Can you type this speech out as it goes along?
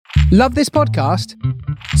Love this podcast?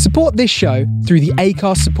 Support this show through the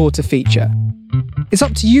Acast supporter feature. It's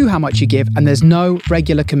up to you how much you give, and there's no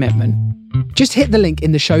regular commitment. Just hit the link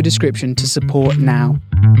in the show description to support now.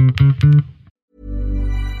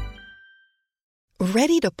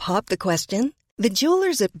 Ready to pop the question? The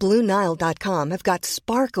jewelers at BlueNile.com have got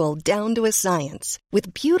sparkle down to a science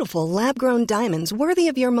with beautiful lab-grown diamonds worthy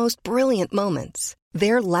of your most brilliant moments.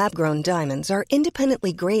 Their lab-grown diamonds are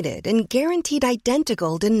independently graded and guaranteed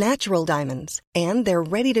identical to natural diamonds, and they're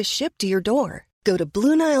ready to ship to your door. Go to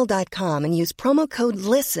BlueNile.com and use promo code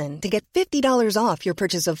LISTEN to get $50 off your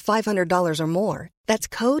purchase of $500 or more. That's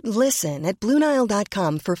code LISTEN at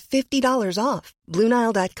BlueNile.com for $50 off.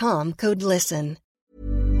 BlueNile.com, code LISTEN.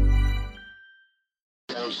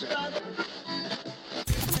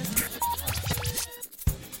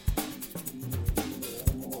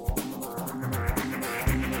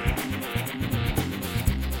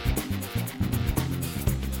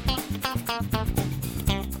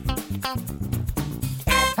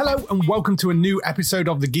 Hello and welcome to a new episode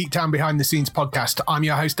of the Geektown Behind the Scenes podcast. I'm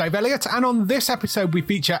your host Dave Elliott, and on this episode we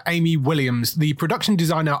feature Amy Williams, the production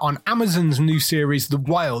designer on Amazon's new series The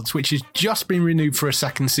Wilds, which has just been renewed for a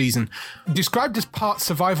second season. Described as part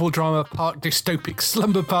survival drama, part dystopic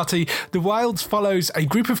slumber party, The Wilds follows a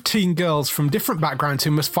group of teen girls from different backgrounds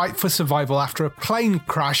who must fight for survival after a plane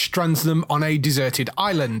crash strands them on a deserted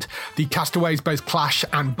island. The castaways both clash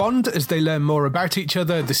and bond as they learn more about each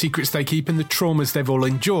other, the secrets they keep and the traumas they've all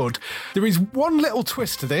endured. There is one little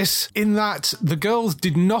twist to this, in that the girls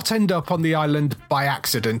did not end up on the island by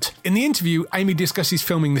accident. In the interview, Amy discusses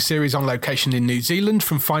filming the series on location in New Zealand,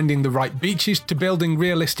 from finding the right beaches to building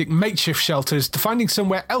realistic makeshift shelters to finding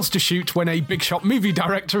somewhere else to shoot when a big shot movie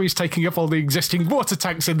director is taking up all the existing water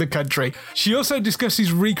tanks in the country. She also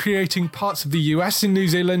discusses recreating parts of the US in New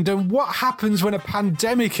Zealand and what happens when a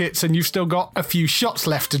pandemic hits and you've still got a few shots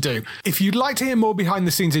left to do. If you'd like to hear more behind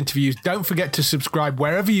the scenes interviews, don't forget to subscribe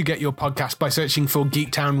wherever you get your podcast by searching for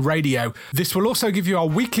Geektown Radio. This will also give you our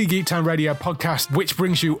weekly Geektown Radio podcast, which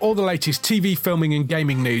brings you all the latest TV, filming and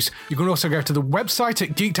gaming news. You can also go to the website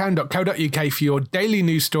at geektown.co.uk for your daily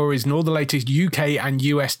news stories and all the latest UK and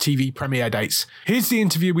US TV premiere dates. Here's the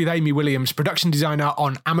interview with Amy Williams, production designer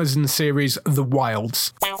on Amazon series The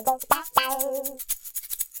Wilds.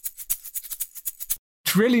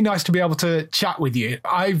 It's really nice to be able to chat with you.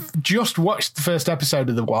 I've just watched the first episode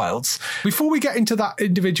of The Wilds. Before we get into that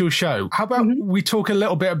individual show, how about we talk a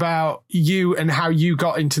little bit about you and how you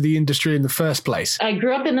got into the industry in the first place? I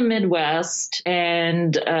grew up in the Midwest,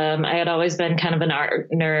 and I had always been kind of an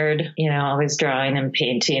art nerd, always drawing and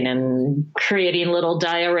painting and creating little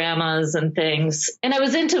dioramas and things. And I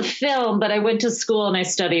was into film, but I went to school and I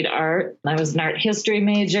studied art. I was an art history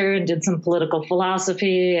major and did some political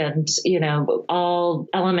philosophy and, all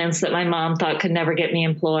elements that my mom thought could never get me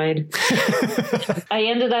employed. I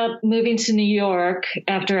ended up moving to New York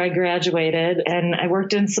after I graduated, and I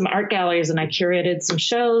worked in some art galleries and I curated some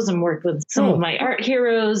shows and worked with some of my art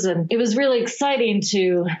heroes. And it was really exciting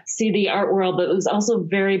to see the art world, but it was also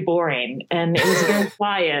very boring and it was very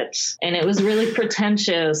quiet and it was really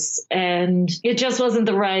pretentious and it just wasn't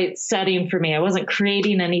the right setting for me. I wasn't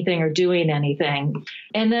creating anything or doing anything.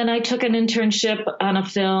 And then I took an internship on a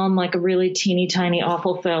film, like a really teeny tiny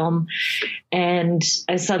awful film. And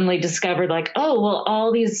I suddenly discovered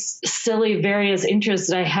all these silly various interests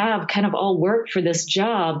that I have kind of all work for this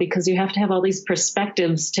job, because you have to have all these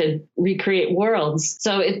perspectives to recreate worlds.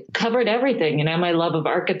 So it covered everything, my love of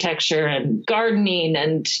architecture and gardening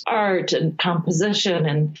and art and composition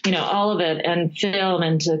and, all of it, and film,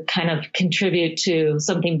 and to kind of contribute to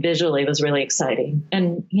something visually was really exciting.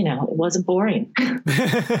 And, it wasn't boring.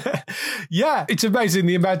 Yeah, it's amazing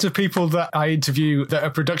the amount of people that I interview that are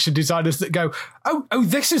production designers that go, oh,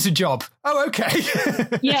 this is a job. Oh, okay.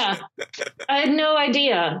 Yeah. I had no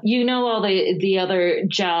idea. All the other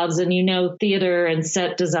jobs and theater and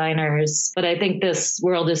set designers, but I think this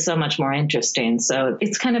world is so much more interesting. So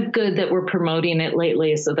it's kind of good that we're promoting it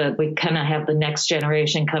lately so that we kind of have the next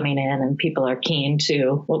generation coming in and people are keen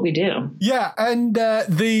to what we do. Yeah, and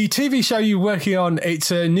the TV show you're working on,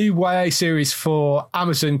 it's a new YA series for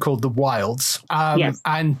Amazon called The Wilds. Yes.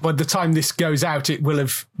 And by the time this goes out, it will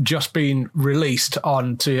have just been released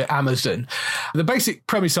onto Amazon. The basic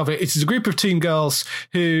premise of it is a group of teen girls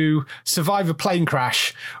who survive a plane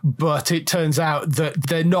crash, but it turns out that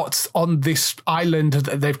they're not on this island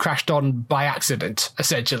that they've crashed on by accident,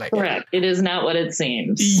 essentially. Correct. It is not what it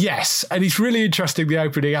seems. Yes. And it's really interesting, the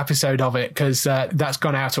opening episode of it, because that's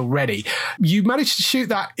gone out already. You managed to shoot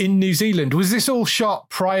that in New Zealand. Was this all shot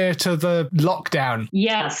prior to the lockdown then?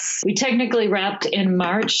 Yes. We technically wrapped in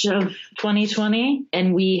March of 2020,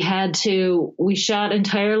 and we shot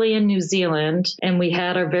entirely in New Zealand, and we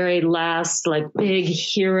had our very last big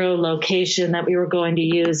hero location that we were going to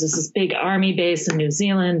use. This big army base in New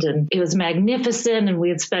Zealand, and it was magnificent, and we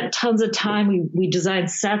had spent tons of time. We designed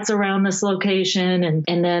sets around this location,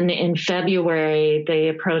 and then in February, they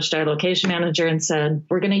approached our location manager and said,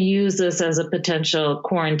 we're going to use this as a potential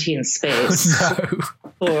quarantine space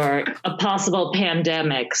for a possible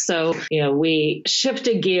pandemic. So, we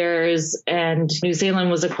shifted gears, and New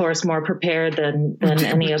Zealand was, of course, more prepared than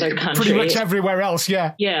any other country. Pretty much everywhere else,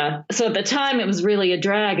 yeah. Yeah. So at the time, it was really a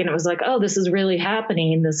drag, and it was like, oh, this is really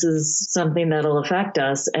happening. This is something that'll affect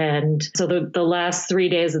us. And so the last 3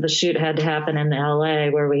 days of the shoot had to happen in LA,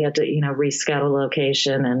 where we had to, reschedule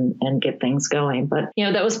location and get things going. But,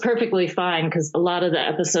 that was perfectly fine, because a lot of the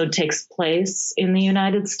episode takes place in the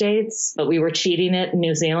United States, but we were cheating it in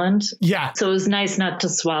New Zealand. Yeah. So it was nice not to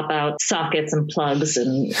swap out sockets and plugs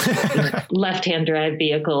and left-hand drive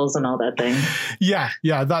vehicles and all that thing. Yeah,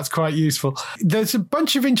 that's quite useful. There's a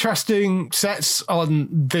bunch of interesting sets on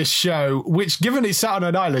this show, which, given it's set on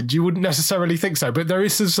an island, you wouldn't necessarily think so. But there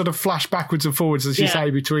is some sort of flash backwards and forwards, as you say,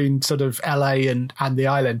 between sort of LA and the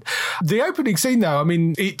island. The opening scene, though, I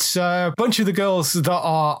mean, it's a bunch of the girls that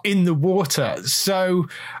are in the water. So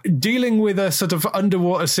dealing with a sort of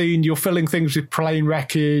underwater scene, you're filling things with plane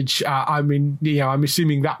wreckage. I'm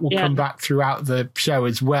assuming that will come back throughout the show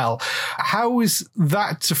as well. How was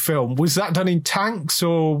that to film? Was that done in tanks,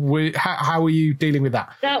 or how were you dealing with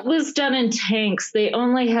that? That was done in tanks. They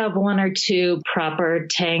only have 1 or 2 proper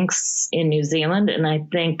tanks in New Zealand, and I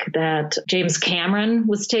think that James Cameron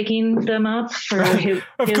was taking them up for his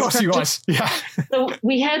Of course he was, yeah. So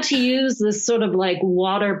we had to use this sort of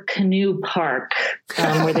water canoe park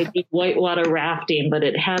where they do whitewater rafting, but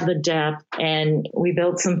it had the depth, and we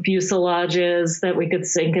built some fuselages that we could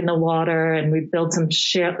sink in the water, and we built some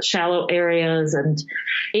shallow areas, and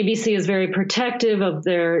ABC is very protective of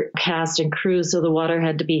their cast and crew, so the water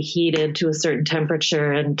had to be heated to a certain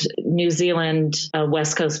temperature, and New Zealand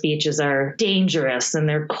West Coast beaches are dangerous, and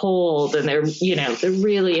they're cold, and they're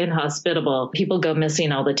really inhospitable. People go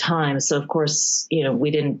missing all the time, so of course,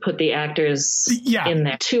 we didn't put the actors in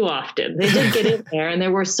there too often. They did get in there, and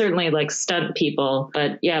there were certainly stunt people,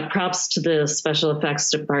 but props to the special effects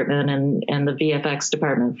department and the VFX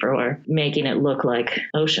department for making it look like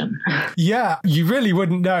ocean. Yeah, you really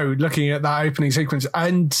wouldn't know looking at that opening sequence.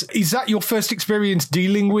 And is that your first experience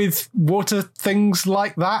dealing with water things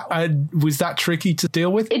like that? Was that tricky to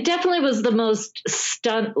deal with? It definitely was the most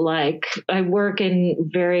stunt-like. I work in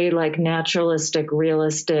very naturalistic,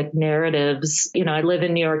 realistic narratives. I live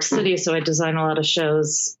in New York City, so I design a lot of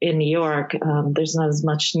shows in New York. There's not as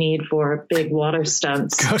much need for big water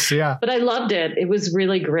stunts. Gosh, yeah. But I loved it. It was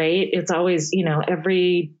really great. It's always,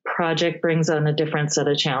 every project brings on a different set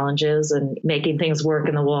of challenges, and making things work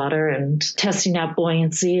in the water and testing out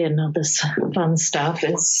buoyancy and all this fun stuff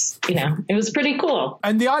is, it was pretty cool.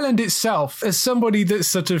 And the island itself, as somebody that's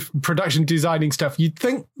sort of production designing stuff, you'd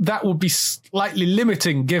think that would be slightly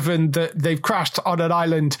limiting, given that they've crashed on an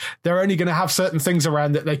island. They're only going to have certain things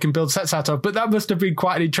around that they can build sets out of. But that must have been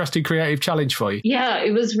quite an interesting creative challenge for you. Yeah,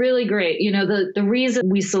 it was really great. The reason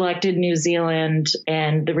we selected New Zealand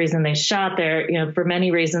and the reason they shot there, for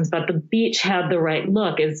many reasons, but the beach had the right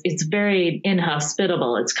look. It's very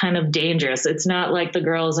inhospitable. It's kind of dangerous. It's not like the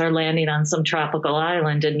girls are landing on some tropical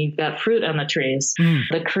island and you've got fruit on the trees.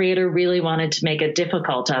 The creator really wanted to make it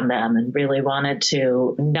difficult on them, and really wanted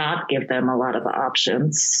to not give them a lot of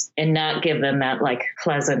options and not give them that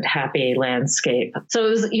pleasant, happy landscape.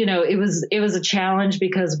 So it was a challenge,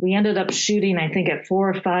 because we ended up shooting, I think, at 4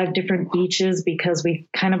 or 5 different beaches, because we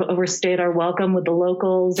kind of overstayed our welcome with the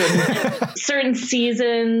locals, and certain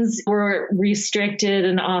seasons were restricted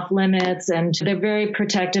and off limits, and they're very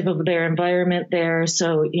protective of their environment there.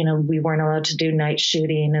 So, we weren't allowed to do night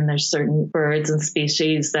shooting, and there's certain birds and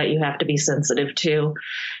species that you have to be sensitive to.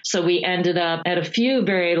 So we ended up at a few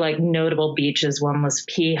very notable beaches. One was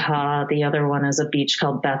Piha. The other one is a beach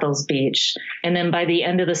called Bethel's Beach. And then by the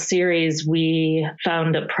end of the series, we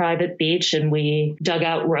found a private beach, and we dug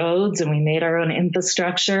out roads, and we made our own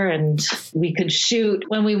infrastructure, and we could shoot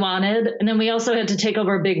when we wanted. And then we also had to take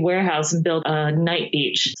over big warehouse and built a night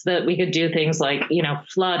beach so that we could do things like,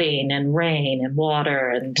 flooding and rain and water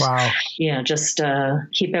and, just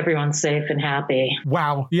keep everyone safe and happy.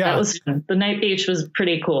 Wow. Yeah. That was fun. The night beach was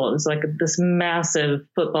pretty cool. It was like this massive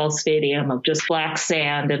football stadium of just black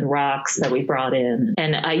sand and rocks that we brought in.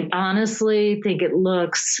 And I honestly think it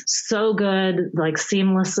looks so good, like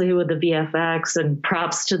seamlessly with the VFX, and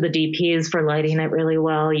props to the DPs for lighting it really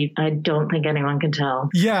well. I don't think anyone can tell.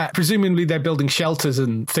 Yeah. Presumably they're building shelters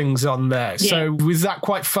and things on there. Yeah. So was that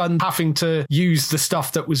quite fun having to use the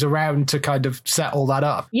stuff that was around to kind of set all that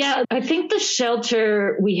up? Yeah. I think the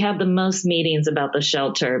shelter, we had the most meetings about the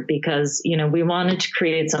shelter because, we wanted to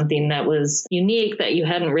create something that was unique that you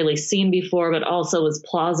hadn't really seen before, but also was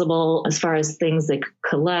plausible as far as things they could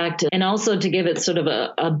collect, and also to give it sort of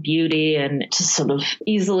a beauty and to sort of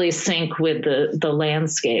easily sync with the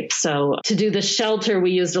landscape. So to do the shelter,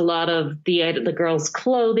 we used a lot of the girls'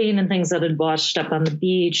 clothing and things that had washed up on the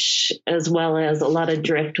beach, as well as a lot of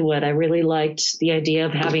driftwood. I really liked the idea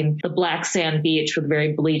of having the black sand beach with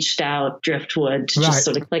very bleached out driftwood to just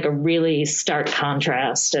sort of like a really stark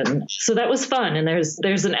contrast. And so that was fun. And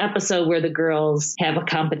there's an episode where the girls have a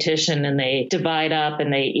competition and they divide up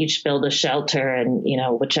and they each build a shelter, and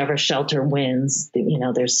whichever shelter wins,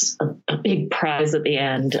 there's a big prize at the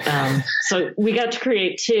end. So we got to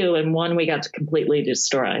create two, and one we got to completely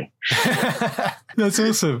destroy. That's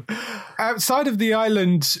awesome. Outside of the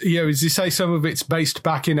island, as you say, some of it's based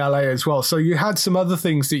back in LA as well. So you had some other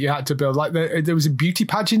things that you had to build, like there was a beauty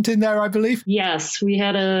pageant in there, I believe. Yes, we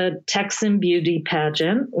had a Texan beauty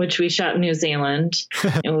pageant, which we shot in New Zealand.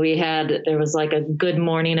 And there was like a Good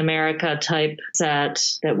Morning America type set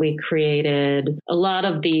that we created. A lot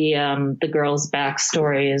of the girls'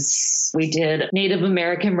 backstories. We did Native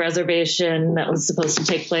American reservation that was supposed to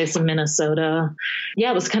take place in Minnesota.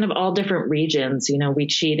 Yeah, it was kind of all different regions. We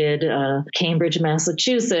cheated Cambridge,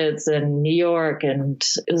 Massachusetts, and New York, and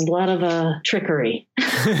it was a lot of trickery.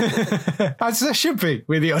 As there should be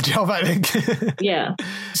with your job, I think. Yeah.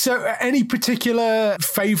 So any particular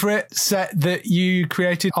favorite set that you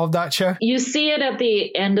created of that show? You see it at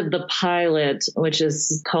the end of the pilot, which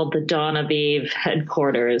is called the Dawn of Eve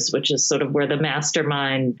headquarters, which is sort of where the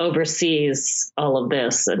mastermind oversees all of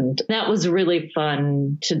this. And that was really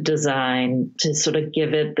fun to design, to sort of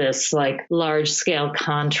give it this like large scale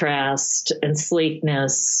contrast and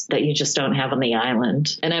sleekness that you just don't have on the island.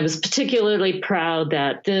 And I was particularly proud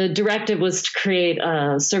that the directive was to create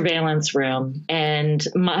a surveillance room. And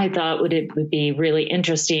my thought it would be really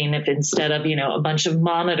interesting if instead of, a bunch of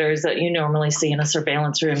monitors that you normally see in a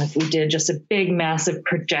surveillance room, if we did just a big, massive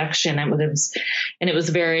projection, and it was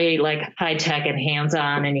very like high tech and hands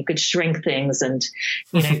on, and you could shrink things, and,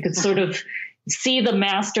 you could sort of see the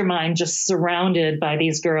mastermind just surrounded by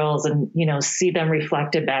these girls, and see them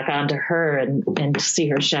reflected back onto her and see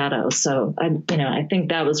her shadow. So I think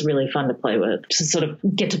that was really fun to play with, to sort of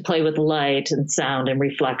get to play with light and sound and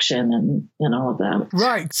reflection and all of that.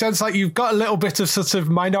 Right. Sounds like you've got a little bit of sort of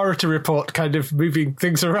Minority Report kind of moving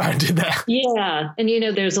things around in there. Yeah. And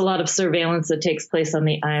there's a lot of surveillance that takes place on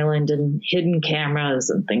the island and hidden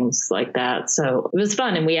cameras and things like that. So it was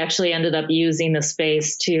fun. And we actually ended up using the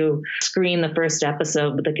space to screen the first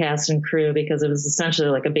episode with the cast and crew, because it was essentially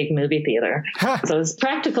like a big movie theater. So it was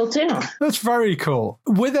practical too. That's very cool.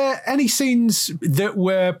 Were there any scenes that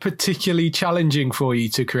were particularly challenging for you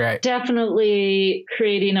to create? Definitely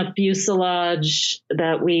creating a fuselage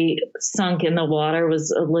that we sunk in the water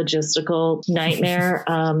was a logistical nightmare.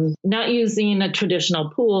 Not using a traditional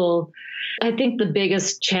pool. I think the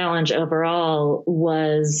biggest challenge overall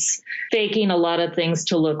was faking a lot of things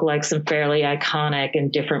to look like some fairly iconic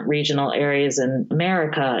and different regional areas in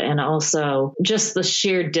America. And also just the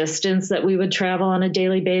sheer distance that we would travel on a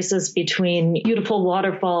daily basis between beautiful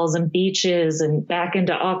waterfalls and beaches and back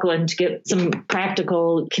into Auckland to get some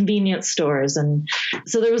practical convenience stores. And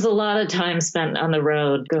so there was a lot of time spent on the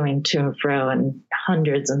road going to and fro, and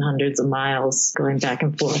hundreds of miles going back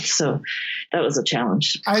and forth. So that was a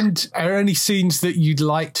challenge. And are any scenes that you'd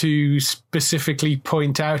like to specifically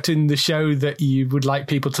point out in the show that you would like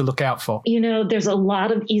people to look out for? There's a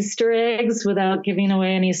lot of Easter eggs, without giving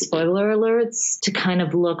away any spoiler alerts, to kind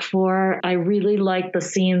of look for. I really like the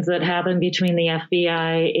scenes that happen between the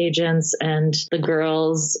FBI agents and the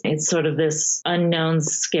girls. It's sort of this unknown,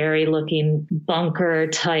 scary looking bunker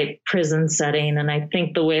type prison setting. And I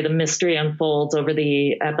think the way the mystery unfolds over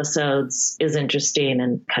the episodes is interesting,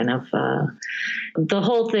 and kind of the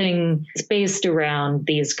whole thing everything is based around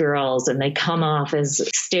these girls, and they come off as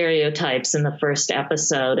stereotypes in the first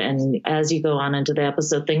episode. And as you go on into the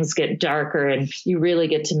episode, things get darker, and you really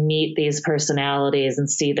get to meet these personalities and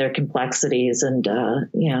see their complexities. And,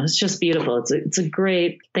 it's just beautiful. It's a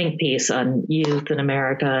great think piece on youth in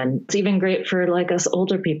America. And it's even great for like us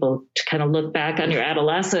older people to kind of look back on your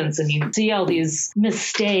adolescence, and you see all these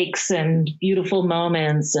mistakes and beautiful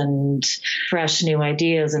moments and fresh new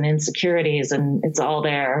ideas and insecurities. And it's all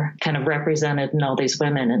there kind of represented in all these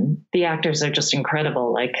women. And the actors are just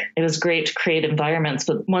incredible. Like, it was great to create environments,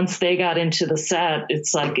 but once they got into the set,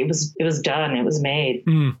 it's like it was done. It was made.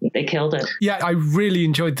 They killed it. Yeah, I really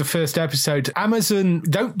enjoyed the first episode. Amazon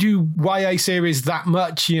don't do YA series that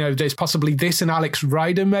much. There's possibly this and Alex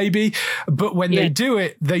Rider maybe, but when they do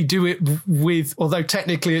it with, although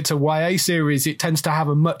technically it's a YA series, it tends to have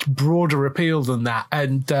a much broader appeal than that.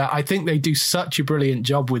 And I think they do such a brilliant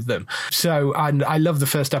job with them. So, and I love the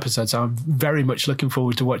first episode, so I'm very much looking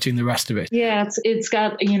forward to watching the rest of it. Yeah, it's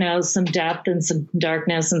got, some depth and some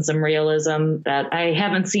darkness and some realism that I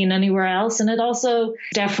haven't seen anywhere else. And it also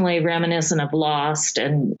definitely reminiscent of Lost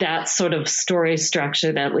and that sort of story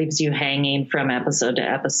structure that leaves you hanging from episode to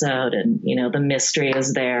episode. And, the mystery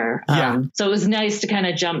is there. Yeah. So it was nice to kind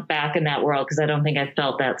of jump back in that world, because I don't think I've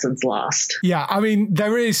felt that since Lost. Yeah, I mean,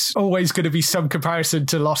 there is always going to be some comparison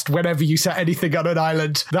to Lost whenever you set anything on an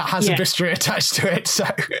island that has a mystery attached to it. So,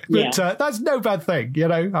 but that's no bad thing,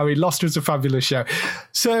 I mean, Lost was a fabulous show.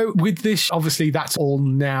 So with this, obviously, that's all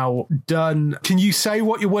now done. Can you say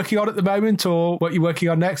what you're working on at the moment or what you're working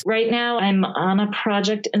on next? Right now, I'm on a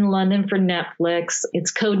project in London for Netflix.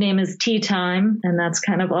 Its code name is Tea Time, and that's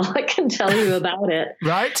kind of all I can tell you about it.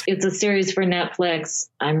 Right. It's a series for Netflix.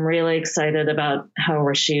 I'm really excited about how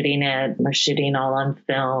we're shooting it. We're shooting all on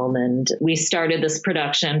film, and we started this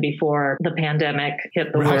production before the pandemic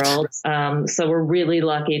hit the world. So we're really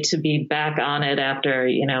lucky to be back on it after,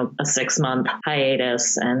 a 6-month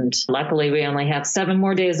hiatus. And luckily, we only have 7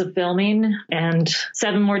 more days of filming and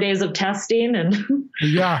 7 more days of testing.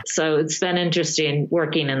 And so it's been interesting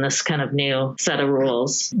working in this kind of new set of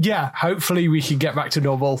rules. Yeah, hopefully we can get back to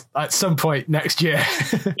normal at some point next year.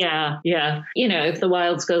 Yeah. If The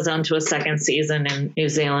Wilds goes on to a second season in New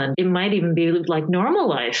Zealand, it might even be like normal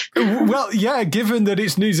life. Well, yeah, given that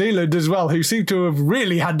it's New Zealand as well, who seem to have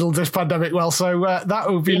really handled this pandemic well. So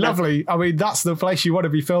that would be lovely. I mean, that's the place you want to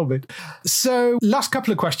be filming. So last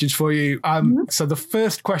couple of questions for you. So the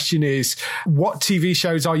first question is, what TV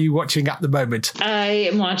shows are you watching at the moment? I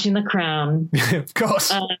am watching The Crown. Of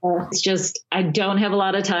course. It's just, I don't have a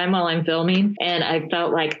lot of time while I'm filming. And I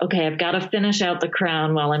felt like, okay, I've got to finish out The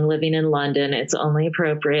Crown while I'm living in London. It's only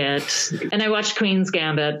appropriate. And I watched Queen's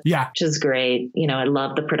Gambit, which is great. I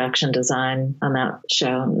love the production design on that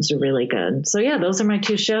show. It was really good. So yeah, those are my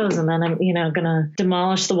 2 shows. And then I'm, going to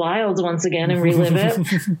demolish The Wilds once again and relive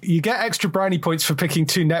it. You get extra brownie points for picking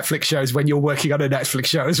 2 Netflix shows when you're working on a Netflix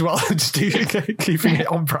show as well. Just keeping it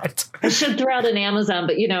on bright. I should throw out an Amazon,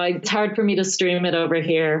 but it's hard for me to stream it over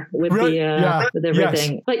here with with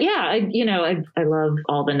everything. Yes. But I love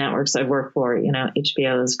all the networks I work for.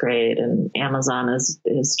 HBO is great, and Amazon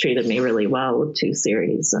has treated me really well with 2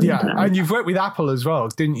 series. And, and you've worked with Apple as well,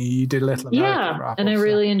 didn't you? You did Little America for Apple, and I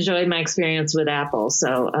really enjoyed my experience with Apple.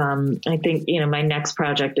 So I think my next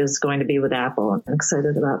project is going to be with Apple. I'm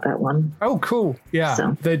excited about that one. Oh, cool. Yeah,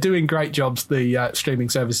 so they're doing great jobs, the streaming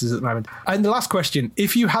services at the moment. And the last question,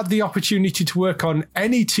 if you had the opportunity to work on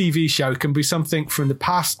any TV show, it can be something from the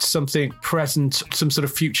past, something present, some sort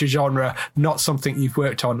of future genre, not something you've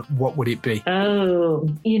worked on, what would it be? Oh,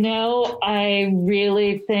 I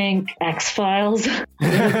really think X-Files is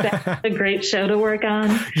a great show to work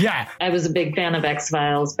on. Yeah. I was a big fan of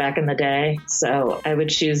X-Files back in the day, so I would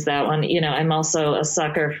choose that one. I'm also a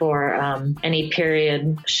sucker for any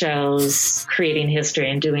period shows, creating history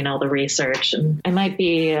and doing all the research. And I might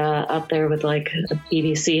be up there with like a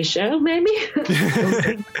BBC show, maybe.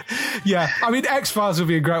 Yeah, I mean, X-Files would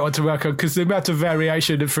be a great one to work on, because the amount of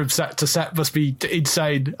variation from set to set must be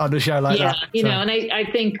insane on a show like that. Yeah, and I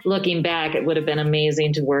think looking back, it would have been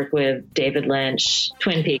amazing to work with David Lynch.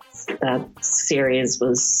 Twin Peaks, that series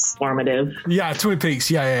was formative. Yeah, Twin Peaks,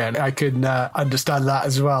 yeah, I can understand that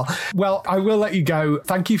as well. Well, I will let you go.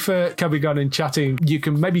 Thank you for coming on and chatting. You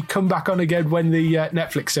can maybe come back on again when the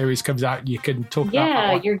Netflix series comes out. You can talk about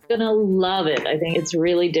that one. You're going to love it. I think it's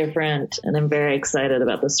really different, and I'm very excited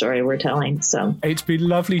about the story we're telling. So it's been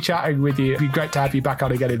lovely chatting with you. It'd be great to have you back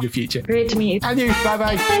on again in the future. Great to meet you. And you.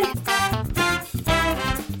 Bye-bye. Bye.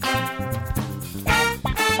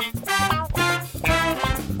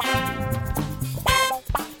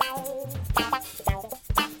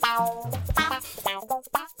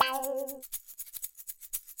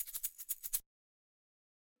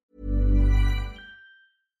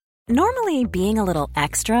 Normally, being a little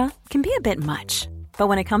extra can be a bit much. But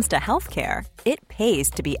when it comes to healthcare, it pays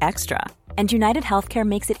to be extra. And United Healthcare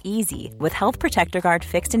makes it easy with Health Protector Guard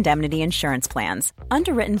fixed indemnity insurance plans.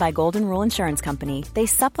 Underwritten by Golden Rule Insurance Company, they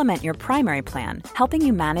supplement your primary plan, helping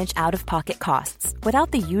you manage out-of-pocket costs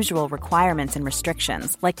without the usual requirements and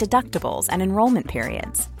restrictions like deductibles and enrollment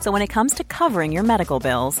periods. So when it comes to covering your medical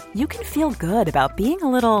bills, you can feel good about being a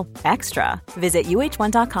little extra. Visit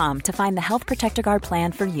UH1.com to find the Health Protector Guard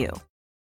plan for you.